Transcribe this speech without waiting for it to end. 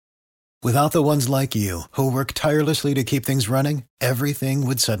Without the ones like you, who work tirelessly to keep things running, everything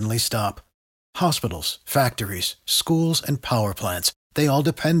would suddenly stop. Hospitals, factories, schools, and power plants, they all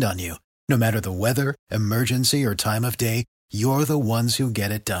depend on you. No matter the weather, emergency, or time of day, you're the ones who get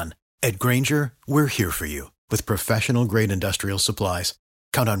it done. At Grainger, we're here for you with professional-grade industrial supplies.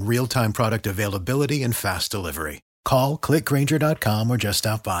 Count on real-time product availability and fast delivery. Call, click Grainger.com, or just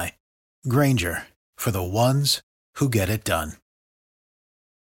stop by. Grainger, for the ones who get it done.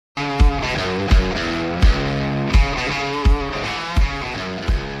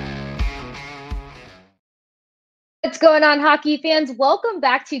 What's going on, hockey fans? Welcome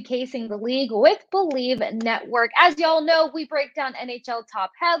back to Kasing the League with Believe Network. As y'all know, we break down NHL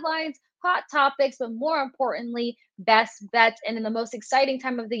top headlines, hot topics, but more importantly, best bets. And in the most exciting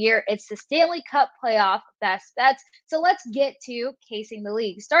time of the year, it's the Stanley Cup playoff best bets. So let's get to Kasing the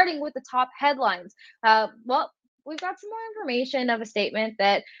League, starting with the top headlines. We've got some more information of a statement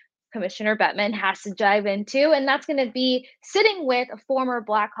that Commissioner Bettman has to dive into, and that's going to be sitting with a former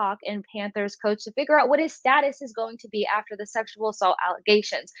Blackhawk and Panthers coach to figure out what his status is going to be after the sexual assault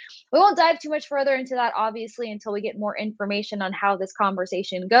allegations. We won't dive too much further into that, obviously, until we get more information on how this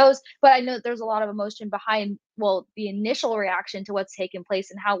conversation goes, but I know that there's a lot of emotion behind, the initial reaction to what's taken place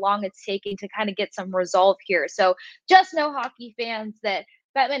and how long it's taking to kind of get some resolve here. So just know, hockey fans, that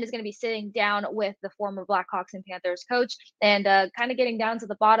Bettman is going to be sitting down with the former Blackhawks and Panthers coach and kind of getting down to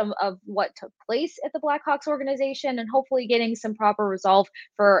the bottom of what took place at the Blackhawks organization and hopefully getting some proper resolve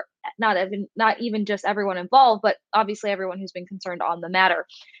for not even just everyone involved, but obviously everyone who's been concerned on the matter.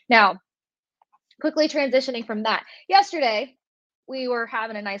 Now, quickly transitioning from that, yesterday, we were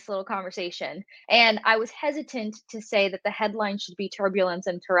having a nice little conversation, and I was hesitant to say that the headline should be turbulence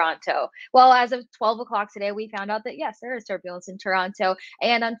in Toronto. Well, as of 12 o'clock today, we found out that, yes, there is turbulence in Toronto.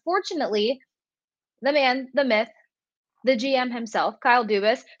 And unfortunately, the man, the myth, the GM himself, Kyle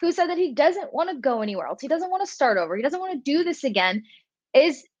Dubas, who said that he doesn't want to go anywhere else, he doesn't want to start over, he doesn't want to do this again,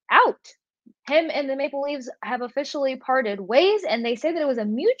 is out. Him and the Maple Leafs have officially parted ways, and they say that it was a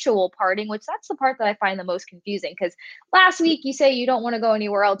mutual parting, which that's the part that I find the most confusing, because last week you say you don't want to go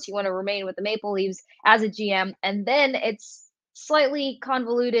anywhere else, you want to remain with the Maple Leafs as a GM, and then it's slightly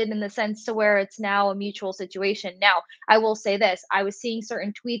convoluted in the sense to where it's now a mutual situation. Now, I will say this, I was seeing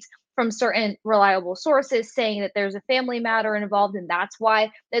certain tweets from certain reliable sources saying that there's a family matter involved, and that's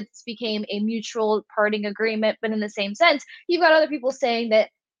why it's became a mutual parting agreement, but in the same sense, you've got other people saying that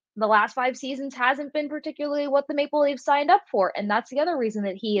the last 5 seasons hasn't been particularly what the Maple Leafs signed up for. And that's the other reason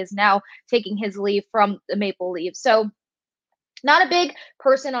that he is now taking his leave from the Maple Leafs. So not a big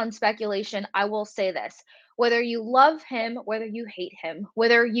person on speculation. I will say this, whether you love him, whether you hate him,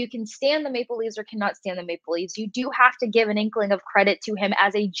 whether you can stand the Maple Leafs or cannot stand the Maple Leafs, you do have to give an inkling of credit to him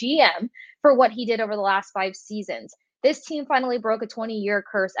as a GM for what he did over the last 5 seasons. This team finally broke a 20-year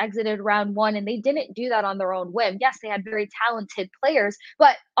curse, exited round 1, and they didn't do that on their own whim. Yes, they had very talented players,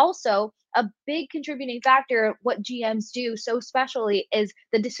 but also a big contributing factor, what GMs do so specially, is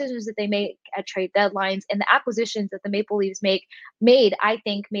the decisions that they make at trade deadlines and the acquisitions that the Maple Leafs made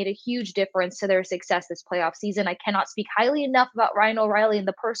a huge difference to their success this playoff season. I cannot speak highly enough about Ryan O'Reilly and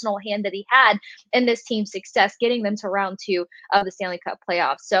the personal hand that he had in this team's success, getting them to round 2 of the Stanley Cup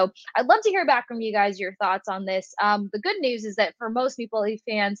playoffs. So I'd love to hear back from you guys, your thoughts on this. The good news is that for most Maple Leaf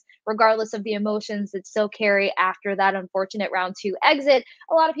fans, regardless of the emotions that still carry after that unfortunate round 2 exit,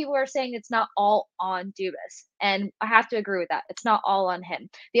 a lot of people are saying it's not all on Dubas. And I have to agree with that. It's not all on him.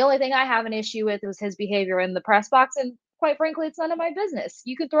 The only thing I have an issue with was his behavior in the press box. And quite frankly, it's none of my business.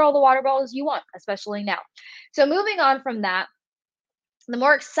 You can throw all the water bottles you want, especially now. So moving on from that, the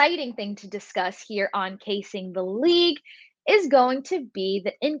more exciting thing to discuss here on Kasing the League is going to be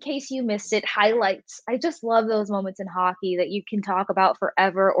the in case you missed it highlights. I just love those moments in hockey that you can talk about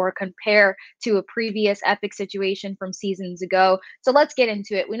forever or compare to a previous epic situation from seasons ago. So let's get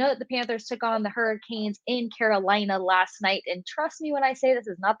into it. We know that the Panthers took on the Hurricanes in Carolina last night, and trust me when I say this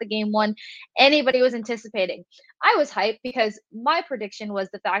is not the game one anybody was anticipating. I was hyped because my prediction was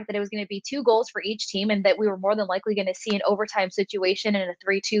the fact that it was going to be 2 goals for each team and that we were more than likely going to see an overtime situation and a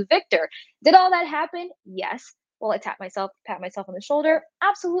 3-2 victor. Did all that happen? Yes. Will I pat myself on the shoulder?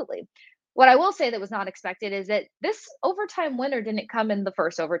 Absolutely. What I will say that was not expected is that this overtime winner didn't come in the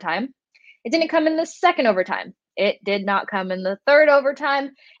first overtime. It didn't come in the second overtime. It did not come in the third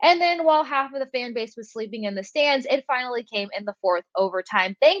overtime. And then while half of the fan base was sleeping in the stands, it finally came in the fourth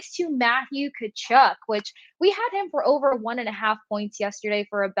overtime, thanks to Matthew Tkachuk, which we had him for over 1.5 points yesterday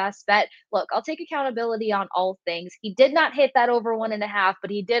for a best bet. Look, I'll take accountability on all things. He did not hit that over 1.5,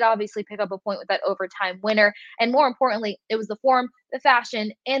 but he did obviously pick up a point with that overtime winner. And more importantly, it was the form, the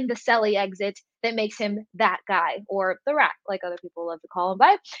fashion, and the Selly exit that makes him that guy, or the rat, like other people love to call him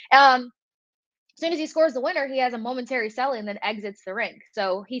by. As soon as he scores the winner, he has a momentary selling and then exits the rink.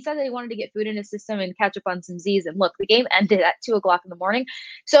 So he said that he wanted to get food in his system and catch up on some Z's. And look, the game ended at 2:00 in the morning.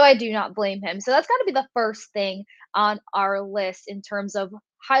 So I do not blame him. So that's got to be the first thing on our list in terms of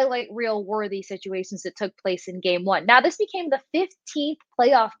highlight reel worthy situations that took place in game one. Now, this became the 15th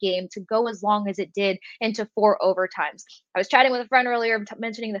playoff game to go as long as it did into 4 overtimes. I was chatting with a friend earlier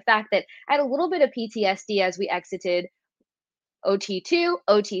mentioning the fact that I had a little bit of PTSD as we exited OT2,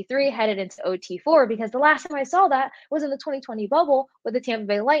 OT3, headed into OT4, because the last time I saw that was in the 2020 bubble with the Tampa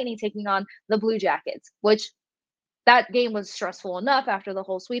Bay Lightning taking on the Blue Jackets, which that game was stressful enough after the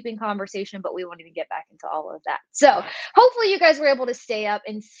whole sweeping conversation, but we won't even get back into all of that. So hopefully you guys were able to stay up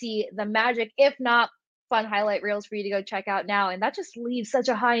and see the magic. If not, fun highlight reels for you to go check out now. And that just leaves such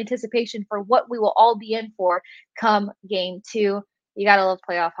a high anticipation for what we will all be in for come game 2. You got to love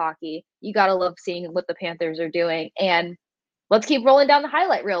playoff hockey. You got to love seeing what the Panthers are doing. And let's keep rolling down the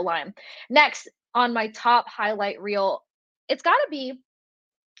highlight reel line. Next on my top highlight reel, it's got to be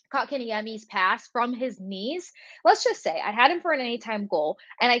Kotkaniemi's pass from his knees. Let's just say I had him for an anytime goal,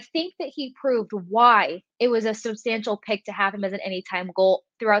 and I think that he proved why it was a substantial pick to have him as an anytime goal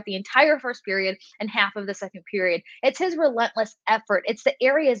throughout the entire first period and half of the second period. It's his relentless effort. It's the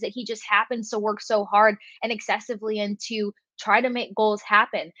areas that he just happens to work so hard and excessively in to try to make goals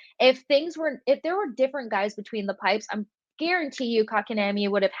happen. If there were different guys between the pipes, I'm guarantee you Kotkaniemi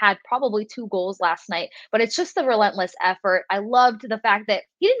would have had probably 2 goals last night, but it's just the relentless effort. I loved the fact that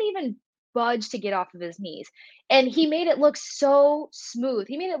he didn't even budge to get off of his knees. And he made it look so smooth.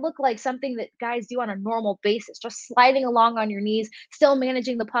 He made it look like something that guys do on a normal basis, just sliding along on your knees, still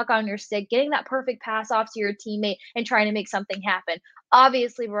managing the puck on your stick, getting that perfect pass off to your teammate and trying to make something happen.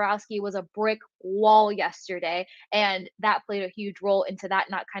 Obviously, Bobrovsky was a brick wall yesterday, and that played a huge role into that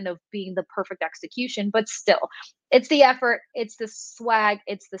not kind of being the perfect execution, but still, it's the effort, it's the swag,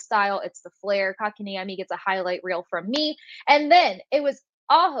 it's the style, it's the flair. Kotkaniemi gets a highlight reel from me. And then it was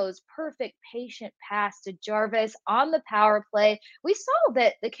Aho's perfect patient pass to Jarvis on the power play. We saw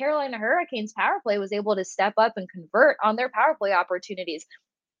that the Carolina Hurricanes power play was able to step up and convert on their power play opportunities.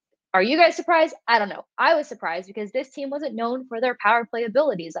 Are you guys surprised? I don't know. I was surprised because this team wasn't known for their power play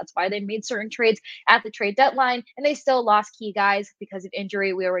abilities. That's why they made certain trades at the trade deadline, and they still lost key guys because of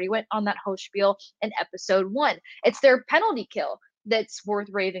injury. We already went on that whole spiel in episode 1. It's their penalty kill that's worth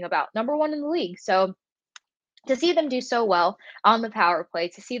raving about. Number 1 in the league. So to see them do so well on the power play,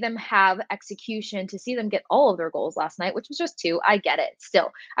 to see them have execution, to see them get all of their goals last night, which was just 2, I get it. Still,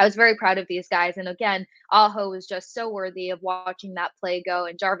 I was very proud of these guys. And again, Aho was just so worthy of watching that play go.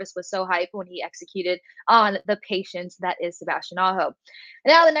 And Jarvis was so hyped when he executed on the patience that is Sebastian Aho.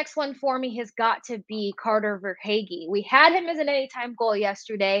 Now, the next one for me has got to be Carter Verhaeghe. We had him as an anytime goal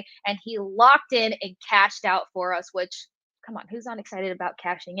yesterday, and he locked in and cashed out for us, which, come on, who's not excited about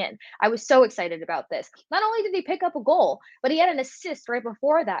cashing in? I was so excited about this. Not only did he pick up a goal, but he had an assist right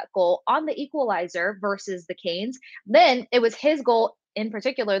before that goal on the equalizer versus the Canes. Then it was his goal in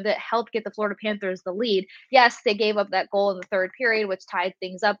particular that helped get the Florida Panthers the lead. Yes, they gave up that goal in the third period, which tied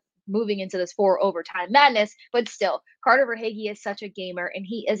things up moving into this 4 overtime madness, but still, Carter Verhaeghe is such a gamer, and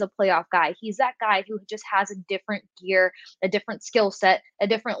he is a playoff guy. He's that guy who just has a different gear, a different skill set, a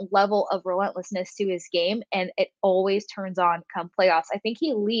different level of relentlessness to his game, and it always turns on come playoffs. I think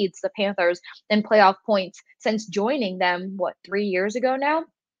he leads the Panthers in playoff points since joining them, 3 years ago now?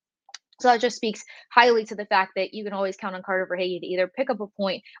 So that just speaks highly to the fact that you can always count on Carter Verhaeghe to either pick up a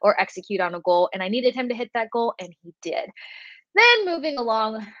point or execute on a goal, and I needed him to hit that goal, and he did. Then moving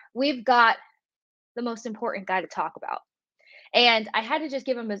along, we've got the most important guy to talk about. And I had to just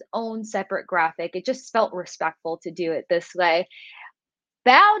give him his own separate graphic. It just felt respectful to do it this way.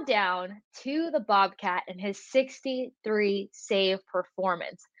 Bow down to the Bobcat and his 63 save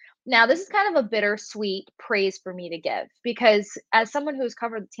performance. Now, this is kind of a bittersweet praise for me to give because as someone who's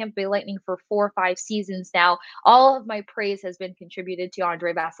covered the Tampa Bay Lightning for 4 or 5 seasons now, all of my praise has been contributed to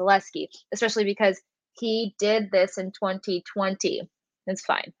Andrei Vasilevskiy, especially because he did this in 2020. It's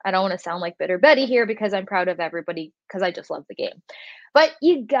fine. I don't want to sound like Bitter Betty here because I'm proud of everybody because I just love the game. But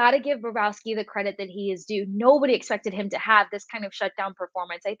you got to give Bobrovsky the credit that he is due. Nobody expected him to have this kind of shutdown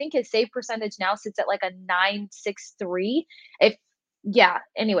performance. I think his save percentage now sits at like a 9.63. If Yeah,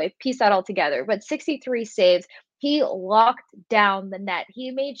 anyway, piece that all together. But 63 saves. He locked down the net. He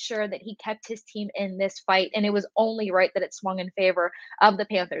made sure that he kept his team in this fight, and it was only right that it swung in favor of the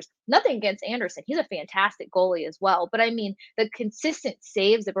Panthers. Nothing against Anderson. He's a fantastic goalie as well. But I mean, the consistent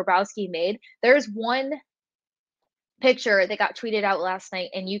saves that Bobrovsky made, there's one picture that got tweeted out last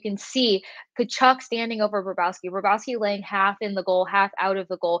night, and you can see Kachuk standing over Bobrovsky laying half in the goal, half out of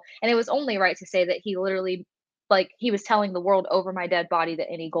the goal. And it was only right to say that he literally, like, he was telling the world over my dead body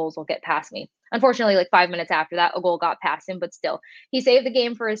that any goals will get past me. Unfortunately, like 5 minutes after that, a goal got past him, but still, he saved the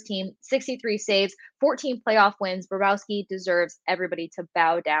game for his team. 63 saves, 14 playoff wins. Bobrovsky deserves everybody to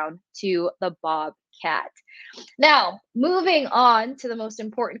bow down to the Bobcat. Now, moving on to the most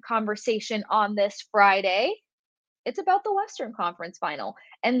important conversation on this Friday, it's about the Western Conference final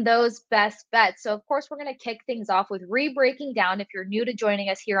and those best bets. So, of course, we're going to kick things off with re-breaking down if you're new to joining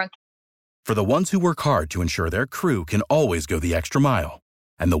us here on. For the ones who work hard to ensure their crew can always go the extra mile,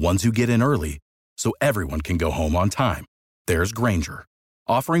 and the ones who get in early so everyone can go home on time, there's Grainger,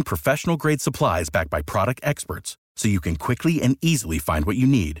 offering professional-grade supplies backed by product experts so you can quickly and easily find what you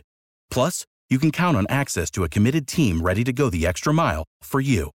need. Plus, you can count on access to a committed team ready to go the extra mile for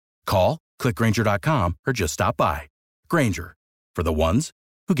you. Call, click Grainger.com, or just stop by. Grainger, for the ones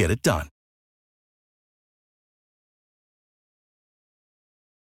who get it done.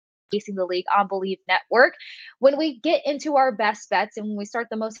 Kasing the League on Believe Network. When we get into our best bets and when we start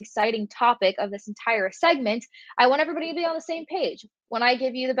the most exciting topic of this entire segment, I want everybody to be on the same page. When I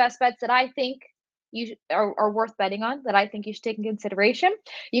give you the best bets that I think you are worth betting on, that I think you should take in consideration,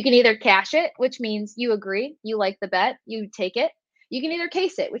 you can either cash it, which means you agree, you like the bet, you take it. You can either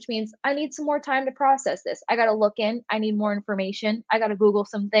case it, which means I need some more time to process this. I got to look in. I need more information. I got to Google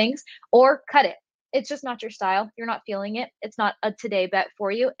some things, or cut it. It's just not your style. You're not feeling it. It's not a today bet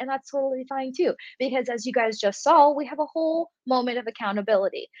for you. And that's totally fine too. Because as you guys just saw, we have a whole moment of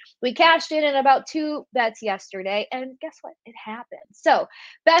accountability. We cashed in about 2 bets yesterday. And guess what? It happened. So,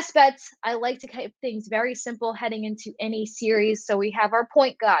 best bets, I like to keep things very simple heading into any series. So, we have our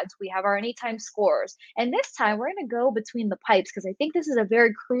point gods, we have our anytime scores. And this time we're going to go between the pipes because I think this is a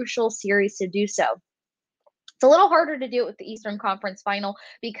very crucial series to do so. It's a little harder to do it with the Eastern Conference final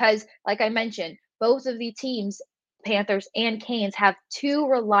because, like I mentioned, both of the teams, Panthers and Canes, have 2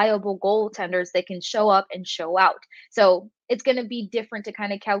 reliable goaltenders that can show up and show out. So it's going to be different to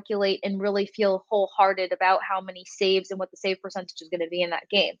kind of calculate and really feel wholehearted about how many saves and what the save percentage is going to be in that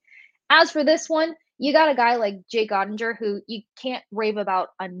game. As for this one, you got a guy like Jake Ottinger who you can't rave about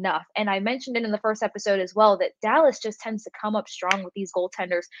enough. And I mentioned it in the first episode as well that Dallas just tends to come up strong with these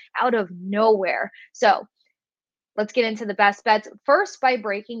goaltenders out of nowhere. So let's get into the best bets first by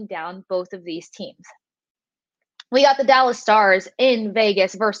breaking down both of these teams. We got the Dallas Stars in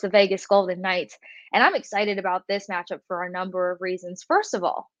Vegas versus the Vegas Golden Knights. And I'm excited about this matchup for a number of reasons. First of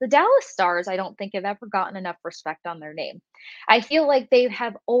all, the Dallas Stars, I don't think have ever gotten enough respect on their name. I feel like they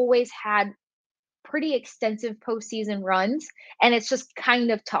have always had pretty extensive postseason runs, and it's just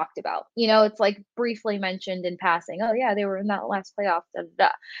kind of talked about. You know, it's like briefly mentioned in passing. Oh, yeah, they were in that last playoff. Da, da, da.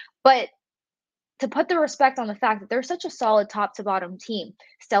 But to put the respect on the fact that they're such a solid top to bottom team,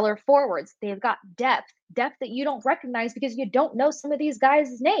 stellar forwards, they've got depth that you don't recognize because you don't know some of these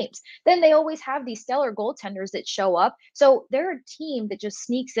guys' names. Then they always have these stellar goaltenders that show up. So they're a team that just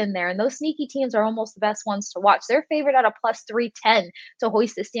sneaks in there, and those sneaky teams are almost the best ones to watch. They're favored at a plus 310 to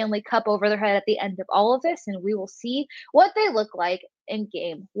hoist the Stanley Cup over their head at the end of all of this, and we will see what they look like in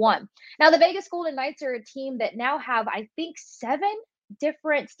game 1. Now, the Vegas Golden Knights are a team that now have, I think, 7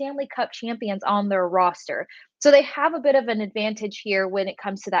 different Stanley Cup champions on their roster. So they have a bit of an advantage here when it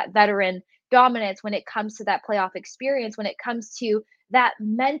comes to that veteran dominance, when it comes to that playoff experience, when it comes to that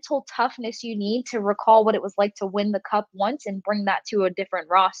mental toughness you need to recall what it was like to win the cup once and bring that to a different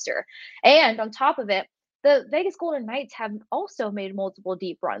roster. And on top of it, the Vegas Golden Knights have also made multiple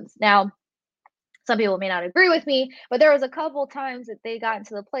deep runs. Now, some people may not agree with me, but there was a couple times that they got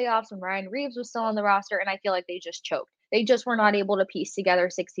into the playoffs when Ryan Reeves was still on the roster, and I feel like they just choked. They just were not able to piece together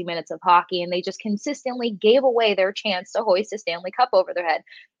 60 minutes of hockey, and they just consistently gave away their chance to hoist a Stanley Cup over their head.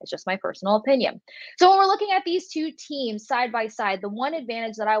 It's just my personal opinion. So when we're looking at these two teams side by side, the one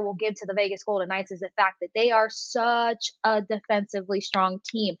advantage that I will give to the Vegas Golden Knights is the fact that they are such a defensively strong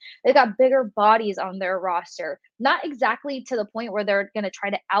team. They've got bigger bodies on their roster, not exactly to the point where they're going to try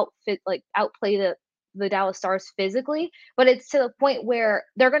to outplay the Dallas Stars physically, but it's to the point where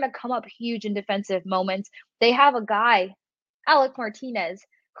they're going to come up huge in defensive moments. They have a guy, Alec Martinez,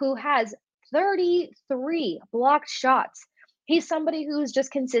 who has 33 blocked shots. He's somebody who's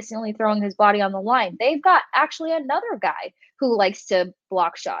just consistently throwing his body on the line. They've got actually another guy who likes to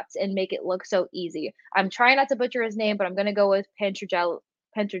block shots and make it look so easy. I'm trying not to butcher his name, but I'm going to go with Pentragello.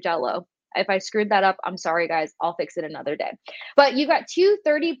 If I screwed that up, I'm sorry, guys. I'll fix it another day. But you got two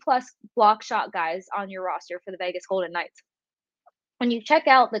 30-plus block shot guys on your roster for the Vegas Golden Knights. When you check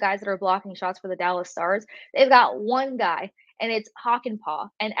out the guys that are blocking shots for the Dallas Stars, they've got one guy, and it's Hockenpah.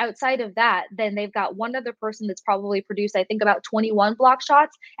 And outside of that, then they've got one other person that's probably produced, I think, about 21 block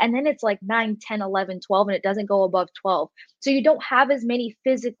shots. And then it's like 9, 10, 11, 12, and it doesn't go above 12. So you don't have as many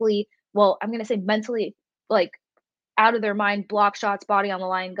physically, well, I'm going to say mentally, like, out of their mind block shots, body on the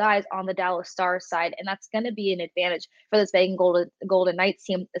line guys on the Dallas Stars side. And that's going to be an advantage for this Vegas Golden Knights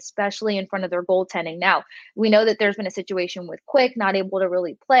team, especially in front of their goaltending. Now, we know that there's been a situation with Quick not able to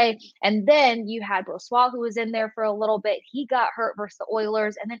really play. And then you had Brossoit, who was in there for a little bit. He got hurt versus the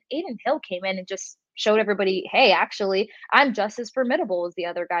Oilers. And then Adin Hill came in and just showed everybody, hey, actually, I'm just as formidable as the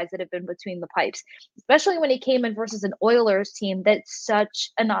other guys that have been between the pipes, especially when he came in versus an Oilers team that's such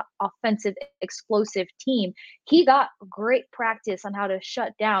an offensive, explosive team. He got great practice on how to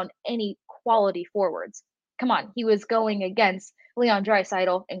shut down any quality forwards. Come on, he was going against Leon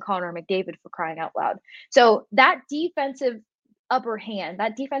Draisaitl and Connor McDavid, for crying out loud. So that defensive upper hand,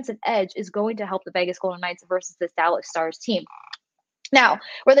 that defensive edge is going to help the Vegas Golden Knights versus this Dallas Stars team. Now,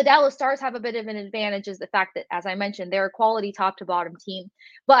 where the Dallas Stars have a bit of an advantage is the fact that, as I mentioned, they're a quality top to bottom team,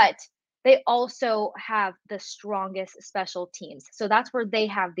 but they also have the strongest special teams. So that's where they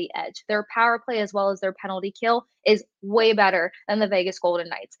have the edge. Their power play as well as their penalty kill is way better than the Vegas Golden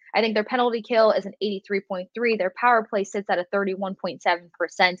Knights. I think their penalty kill is an 83.3. Their power play sits at a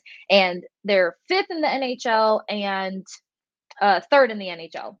 31.7%, and they're fifth in the NHL and third in the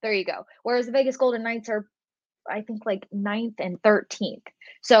NHL. There you go. Whereas the Vegas Golden Knights are, I think, like 9th and 13th.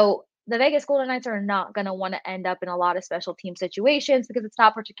 So the Vegas Golden Knights are not going to want to end up in a lot of special team situations because it's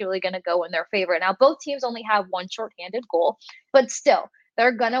not particularly going to go in their favor. Now, both teams only have one shorthanded goal, but still,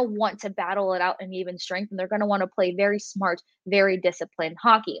 they're going to want to battle it out in even strength, and they're going to want to play very smart, very disciplined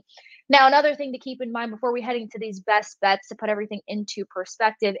hockey. Now, another thing to keep in mind before we head into these best bets to put everything into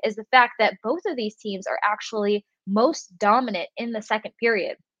perspective is the fact that both of these teams are actually most dominant in the second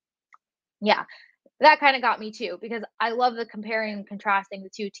period. Yeah, that kind of got me too, because I love the comparing and contrasting the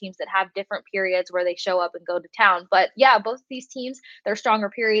two teams that have different periods where they show up and go to town. But yeah, both of these teams, their stronger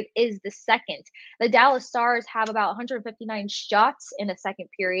period is the second. The Dallas Stars have about 159 shots in a second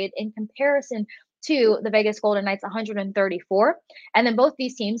period in comparison to the Vegas Golden Knights, 134. And then both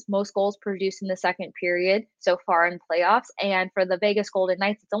these teams, most goals produced in the second period so far in playoffs. And for the Vegas Golden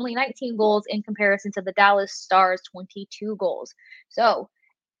Knights, it's only 19 goals in comparison to the Dallas Stars, 22 goals. So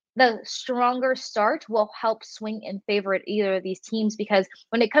the stronger start will help swing in favor of either of these teams, because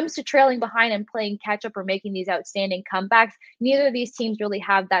when it comes to trailing behind and playing catch up or making these outstanding comebacks, neither of these teams really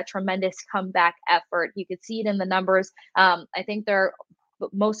have that tremendous comeback effort. You could see it in the numbers. I think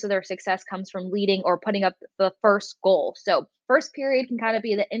most of their success comes from leading or putting up the first goal. So first period can kind of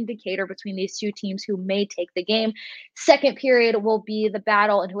be the indicator between these two teams who may take the game. Second period will be the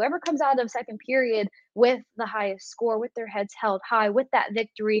battle, and whoever comes out of second period with the highest score, with their heads held high, with that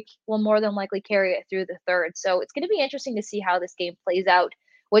victory, will more than likely carry it through the third. So it's going to be interesting to see how this game plays out,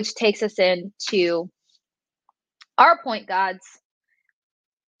 which takes us into our point gods.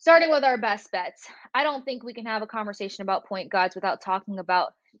 Starting with our best bets, I don't think we can have a conversation about point gods without talking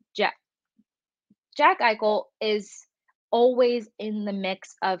about Jack. Jack Eichel is always in the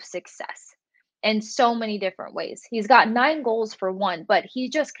mix of success in so many different ways. He's got 9 goals for one, but he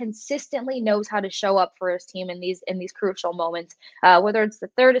just consistently knows how to show up for his team in these crucial moments. Whether it's the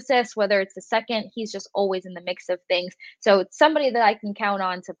third assist, whether it's the second, he's just always in the mix of things. So it's somebody that I can count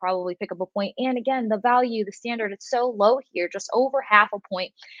on to probably pick up a point. And again, the value, the standard, it's so low here, just over half a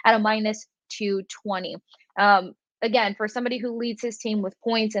point at a minus 220. Again, for somebody who leads his team with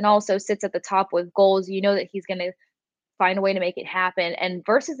points and also sits at the top with goals, you know that he's going to find a way to make it happen. And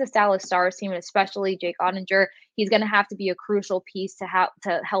versus the Dallas Stars team, and especially Jake Ottinger, he's going to have to be a crucial piece to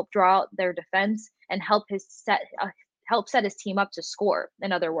help draw out their defense and help set his team up to score,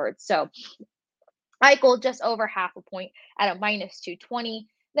 in other words. So Eichel just over half a point at a minus 220.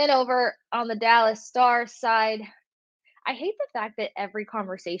 Then over on the Dallas Stars side, I hate the fact that every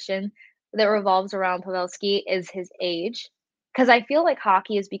conversation that revolves around Pavelski is his age, because I feel like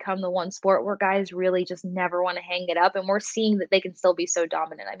hockey has become the one sport where guys really just never want to hang it up, and we're seeing that they can still be so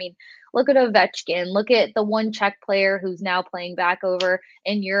dominant. I mean, look at Ovechkin, look at the one Czech player who's now playing back over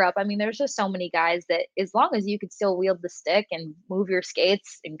in Europe. I mean, there's just so many guys that as long as you could still wield the stick and move your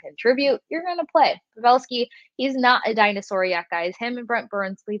skates and contribute, you're going to play. Pavelski, he's not a dinosaur yet, guys. Him and Brent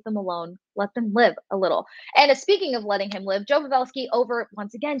Burns, leave them alone. Let them live a little. And speaking of letting him live, Joe Pavelski over,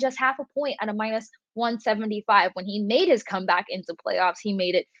 once again, just half a point at a minus 175. When he made his comeback into playoffs, he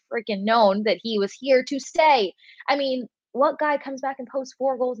made it freaking known that he was here to stay. I mean, what guy comes back and posts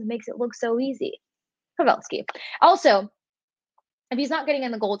 4 goals and makes it look so easy? Pavelski. Also, if he's not getting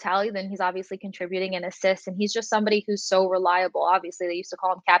in the goal tally, then he's obviously contributing in assists, and he's just somebody who's so reliable. Obviously, they used to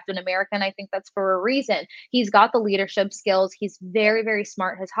call him Captain America, and I think that's for a reason. He's got the leadership skills. He's very, very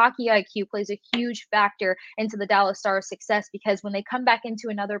smart. His hockey IQ plays a huge factor into the Dallas Stars' success, because when they come back into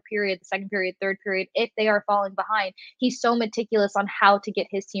another period, the second period, third period, if they are falling behind, he's so meticulous on how to get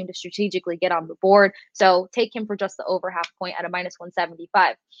his team to strategically get on the board. So take him for just the over half point at a minus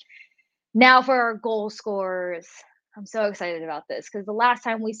 175. Now for our goal scorers. I'm so excited about this because the last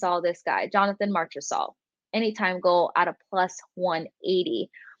time we saw this guy, Jonathan Marchessault, anytime goal at a plus 180.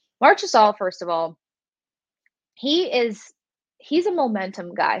 Marchessault, first of all, he's a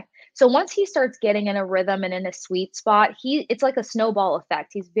momentum guy. So once he starts getting in a rhythm and in a sweet spot, it's like a snowball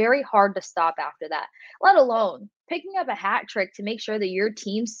effect. He's very hard to stop after that, let alone picking up a hat trick to make sure that your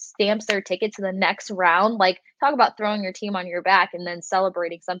team stamps their ticket to the next round. Like, talk about throwing your team on your back and then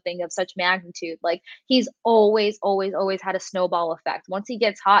celebrating something of such magnitude. Like, he's always had a snowball effect. Once he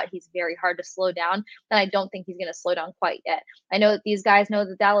gets hot, he's very hard to slow down. And I don't think he's going to slow down quite yet. I know that these guys know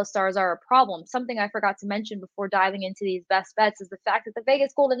the Dallas Stars are a problem. Something I forgot to mention before diving into these best bets is the fact that the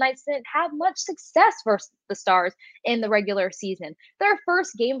Vegas Golden Knights didn't have much success versus the Stars in the regular season. Their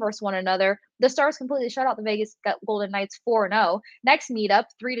first game versus one another, the Stars completely shut out the Vegas Golden Knights 4-0. Next meetup,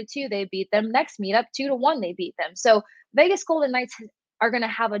 3-2, they beat them. Next meetup, 2-1, they beat them. So Vegas Golden Knights are going to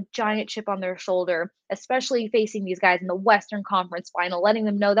have a giant chip on their shoulder, especially facing these guys in the Western Conference Final, letting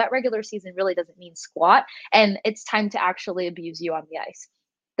them know that regular season really doesn't mean squat, and it's time to actually abuse you on the ice.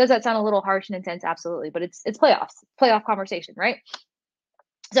 Does that sound a little harsh and intense? Absolutely, but it's playoff conversation, right?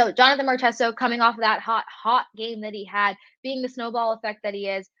 So Jonathan Marchessault, coming off of that hot game that he had, being the snowball effect that he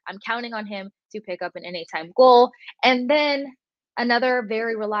is, I'm counting on him to pick up an anytime goal. And then another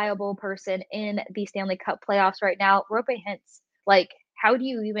very reliable person in the Stanley Cup playoffs right now, Roope Hintz. Like, how do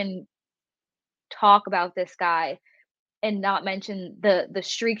you even talk about this guy and not mention the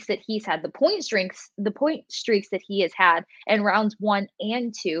streaks that he's had, the point streaks that he has had in rounds 1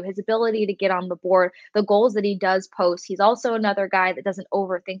 and 2, his ability to get on the board, the goals that he does post. He's also another guy that doesn't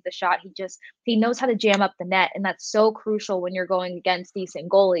overthink the shot. He knows how to jam up the net, and that's so crucial when you're going against decent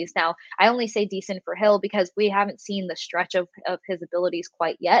goalies. Now, I only say decent for Hill because we haven't seen the stretch of his abilities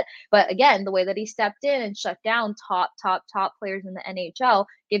quite yet. But again, the way that he stepped in and shut down top players in the NHL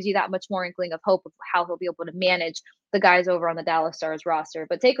gives you that much more inkling of hope of how he'll be able to manage the guys over on the Dallas Stars roster.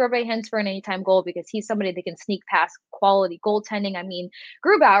 But take Roope Hintz for an anytime goal because he's somebody that can sneak past quality goaltending. I mean,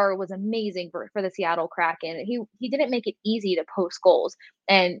 Grubauer was amazing for the Seattle Kraken. He didn't make it easy to post goals,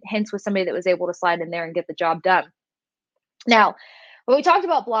 and Hintz was somebody that was able to slide in there and get the job done. Now, when we talked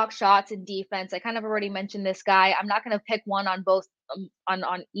about block shots and defense, I kind of already mentioned this guy. I'm not going to pick one on both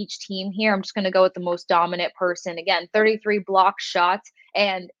on each team here. I'm just going to go with the most dominant person. Again, 33 block shots,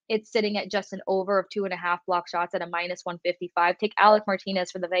 and it's sitting at just an over of 2.5 block shots at a minus 155. Take Alec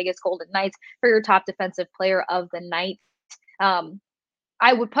Martinez for the Vegas Golden Knights for your top defensive player of the night.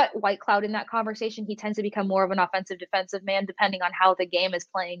 I would put White Cloud in that conversation. He tends to become more of an offensive defensive man depending on how the game is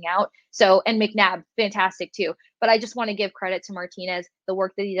playing out. So, and McNabb, fantastic too. But I just want to give credit to Martinez, the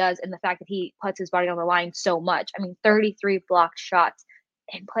work that he does and the fact that he puts his body on the line so much. I mean, 33 blocked shots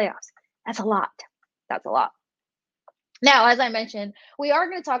in playoffs. That's a lot. That's a lot. Now, as I mentioned, we are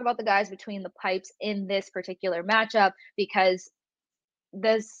going to talk about the guys between the pipes in this particular matchup because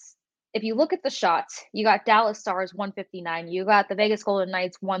if you look at the shots, you got Dallas Stars 159, you got the Vegas Golden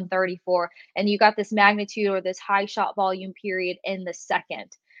Knights 134, and you got this magnitude or this high shot volume period in the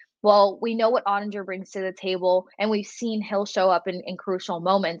second. Well, we know what Ottinger brings to the table, and we've seen Hill show up in crucial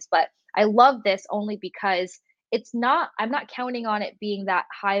moments, but I love this only because I'm not counting on it being that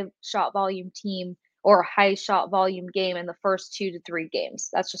high shot volume team or high shot volume game in the first 2 to 3 games.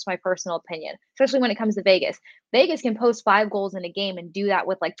 That's just my personal opinion, especially when it comes to Vegas. Vegas can post 5 goals in a game and do that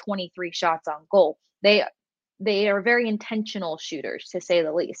with like 23 shots on goal. They are very intentional shooters, to say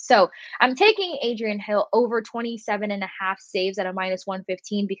the least. So I'm taking Adrian Hill over 27.5 saves at a minus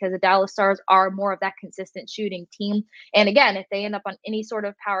 115 because the Dallas Stars are more of that consistent shooting team. And again, if they end up on any sort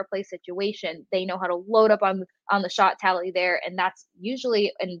of power play situation, they know how to load up on the shot tally there. And that's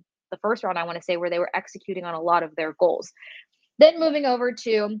usually in the first round, I want to say, where they were executing on a lot of their goals. Then moving over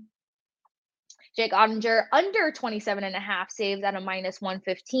to Jake Ottinger under 27.5 saves at a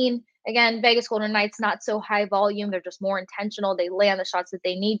 -115. Again, Vegas Golden Knights, not so high volume. They're just more intentional. They land the shots that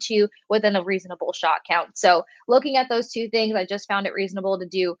they need to within a reasonable shot count. So looking at those two things, I just found it reasonable to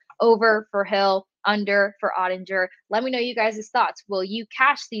do over for Hill, under for Ottinger. Let me know you guys' thoughts. Will you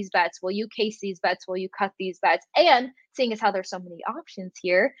cash these bets? Will you case these bets? Will you cut these bets? And seeing as how there's so many options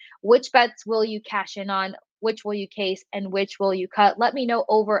here, which bets will you cash in on? Which will you case and which will you cut? Let me know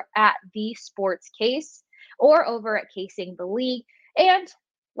over at the Sports Case or over at Kasing the League. And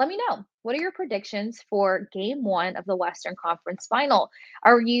let me know, what are your predictions for game 1 of the Western Conference Final?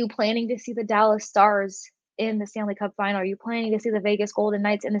 Are you planning to see the Dallas Stars in the Stanley Cup Final? Are you planning to see the Vegas Golden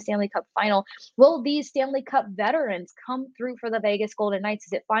Knights in the Stanley Cup Final? Will these Stanley Cup veterans come through for the Vegas Golden Knights?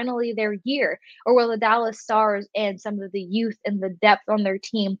 Is it finally their year? Or will the Dallas Stars and some of the youth and the depth on their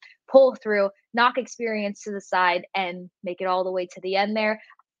team pull through, knock experience to the side, and make it all the way to the end there?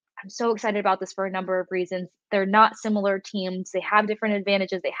 I'm so excited about this for a number of reasons. They're not similar teams. They have different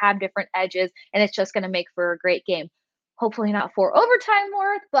advantages. They have different edges, and it's just going to make for a great game. Hopefully not for overtime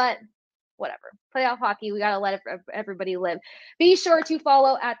worth, but whatever. Playoff hockey, we got to let everybody live. Be sure to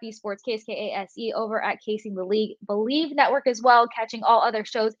follow at the Sports Case, Kase, over at Kasing the League, Believe Network as well, catching all other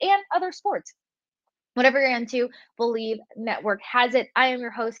shows and other sports. Whatever you're into, Believe Network has it. I am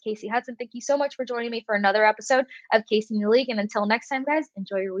your host, Casey Hudson. Thank you so much for joining me for another episode of Kasing the League. And until next time, guys,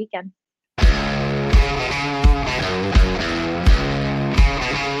 enjoy your weekend.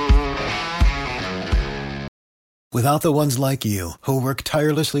 Without the ones like you, who work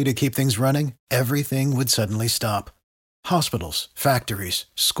tirelessly to keep things running, everything would suddenly stop. Hospitals, factories,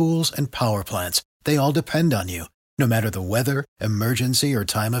 schools, and power plants, they all depend on you. No matter the weather, emergency, or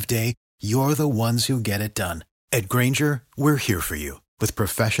time of day, you're the ones who get it done. At Grainger, we're here for you with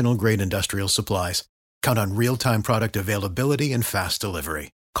professional-grade industrial supplies. Count on real-time product availability and fast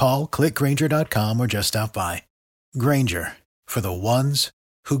delivery. Call, click Grainger.com, or just stop by. Grainger, for the ones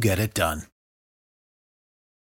who get it done.